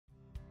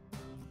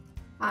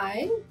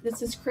Hi,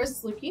 this is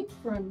Chris Lueking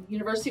from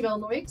University of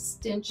Illinois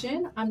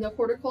Extension. I'm the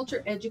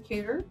horticulture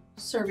educator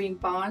serving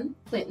Bond,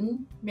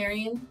 Clinton,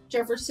 Marion,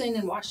 Jefferson,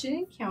 and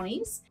Washington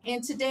counties.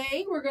 And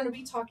today we're going to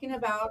be talking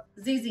about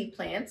ZZ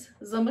plants,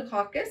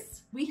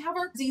 Zamioculcas. We have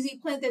our ZZ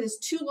plant that is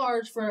too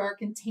large for our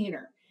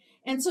container.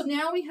 And so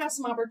now we have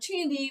some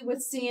opportunity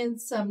with seeing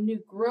some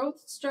new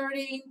growth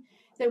starting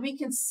that we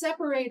can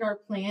separate our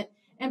plant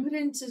and put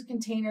it into a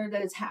container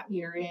that is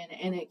happier in,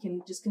 and it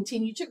can just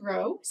continue to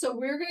grow. So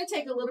we're going to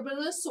take a little bit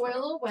of the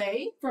soil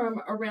away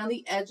from around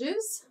the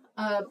edges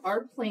of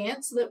our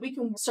plant so that we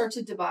can start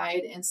to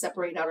divide and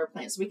separate out our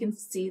plants. So we can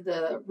see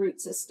the root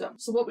system.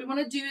 So what we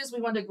want to do is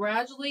we want to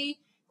gradually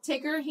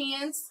take our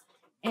hands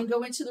and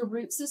go into the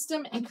root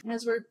system. And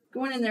as we're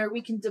going in there,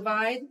 we can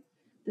divide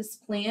this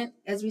plant.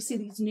 As we see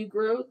these new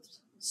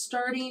growths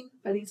starting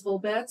by these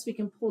bulbets, we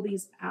can pull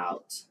these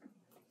out.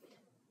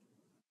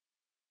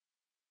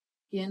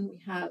 Again,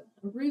 we have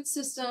a root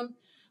system,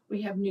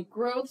 we have new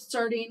growth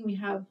starting, we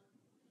have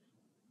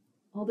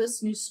all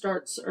this new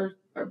starts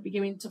are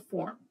beginning to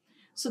form.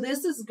 So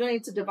this is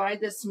going to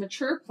divide this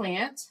mature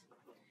plant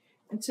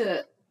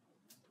into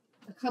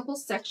a couple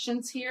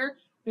sections here.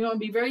 We want to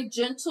be very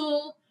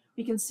gentle.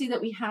 We can see that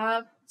we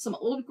have some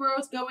old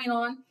growth going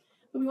on,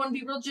 but we want to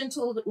be real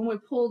gentle when we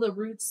pull the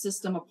root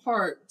system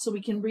apart so we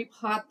can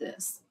repot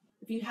this.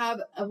 If you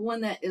have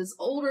one that is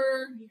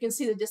older, you can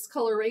see the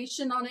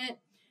discoloration on it.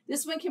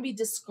 This one can be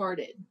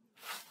discarded.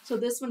 So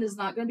this one is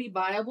not going to be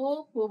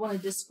viable. We'll want to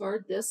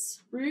discard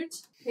this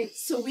root. Okay,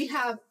 so we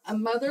have a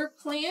mother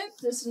plant,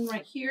 this one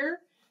right here,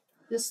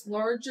 this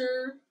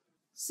larger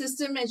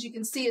system. As you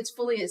can see, it's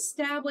fully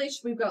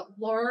established. We've got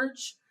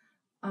large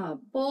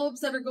bulbs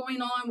that are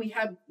going on. We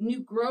have new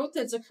growth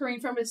that's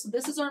occurring from it. So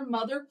this is our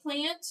mother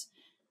plant.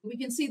 We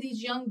can see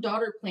these young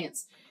daughter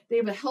plants. They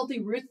have a healthy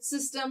root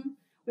system.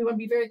 We want to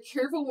be very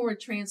careful when we're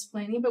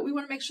transplanting, but we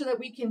want to make sure that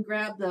we can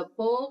grab the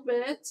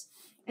bulbet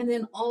and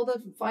then all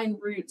the fine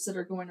roots that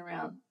are going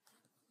around.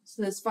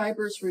 So this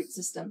fibrous root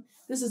system.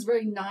 This is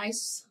very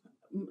nice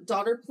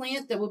daughter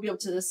plant that we'll be able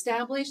to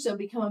establish. They'll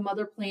become a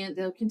mother plant.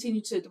 They'll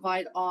continue to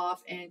divide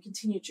off and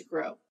continue to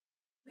grow.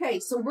 Okay,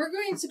 so we're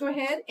going to go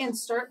ahead and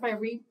start by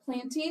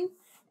replanting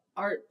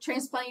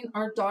transplanting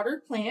our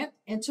daughter plant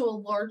into a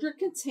larger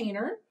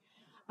container.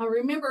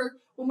 Remember,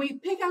 when we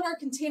pick out our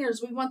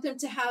containers, we want them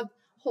to have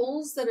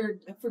holes that are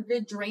for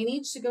good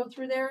drainage to go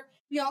through there.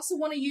 We also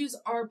want to use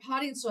our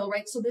potting soil,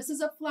 right? So this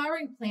is a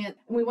flowering plant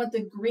and we want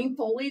the green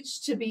foliage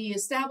to be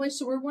established.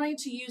 So we're wanting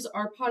to use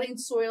our potting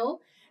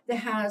soil that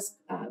has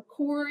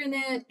core in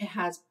it. It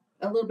has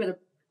a little bit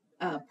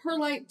of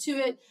perlite to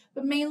it,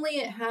 but mainly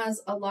it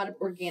has a lot of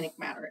organic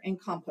matter and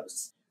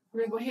compost.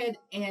 We're going to go ahead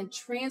and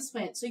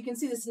transplant. So you can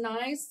see this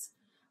nice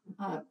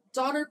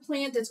daughter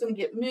plant that's going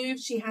to get moved.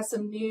 She has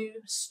some new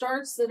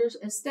starts that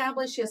are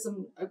established. She has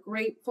a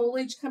great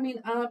foliage coming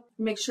up.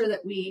 Make sure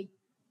that we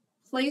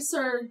place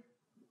our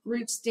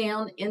roots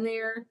down in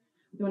there.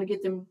 We want to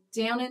get them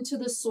down into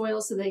the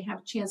soil so they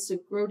have a chance to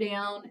grow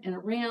down and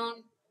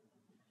around.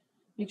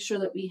 Make sure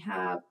that we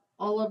have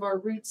all of our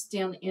roots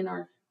down in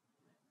our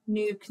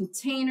new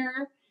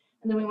container.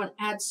 And then we want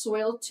to add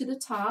soil to the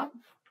top.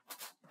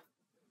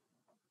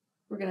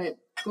 We're going to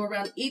go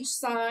around each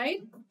side.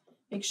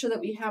 Make sure that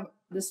we have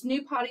this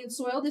new potting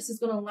soil. This is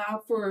going to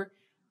allow for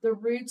the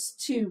roots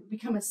to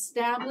become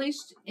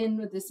established in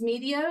with this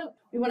media.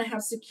 We want to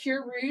have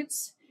secure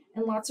roots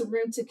and lots of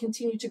room to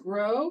continue to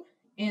grow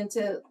and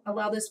to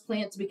allow this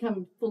plant to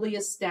become fully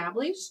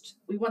established.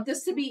 We want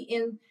this to be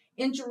in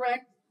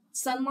indirect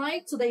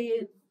sunlight, so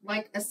they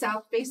like a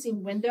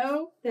south-facing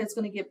window that's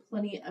going to get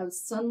plenty of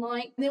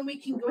sunlight. And then we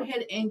can go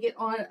ahead and get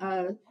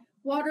on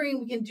watering.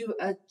 We can do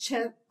a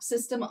check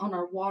system on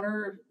our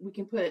water. We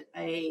can put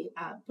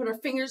our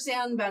fingers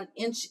down about an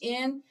inch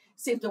in,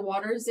 see if the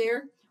water is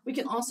there. We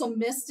can also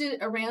mist it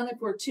around if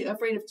we're too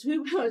afraid of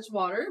too much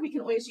water. We can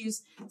always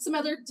use some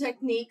other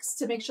techniques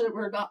to make sure that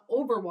we're not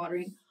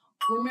overwatering.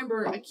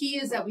 Remember, a key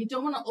is that we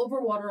don't want to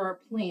overwater our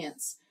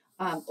plants.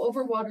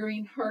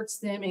 Overwatering hurts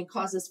them and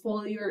causes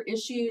foliar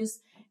issues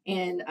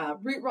and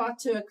root rot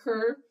to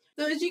occur.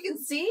 So as you can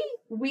see,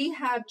 we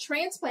have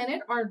transplanted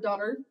our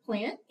daughter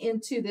plant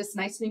into this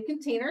nice new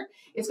container.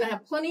 It's going to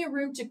have plenty of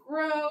room to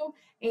grow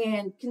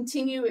and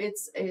continue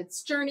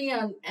its journey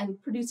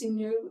and producing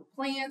new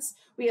plants.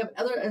 We have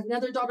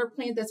another daughter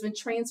plant that's been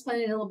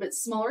transplanted in a little bit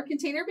smaller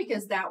container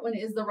because that one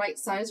is the right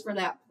size for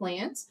that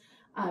plant.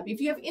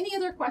 If you have any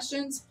other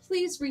questions,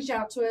 please reach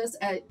out to us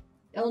at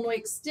Illinois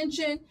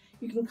Extension.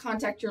 You can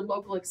contact your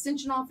local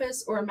extension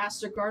office or a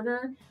master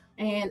gardener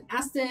and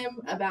ask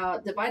them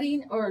about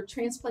dividing or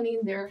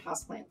transplanting their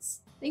houseplants.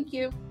 Thank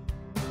you.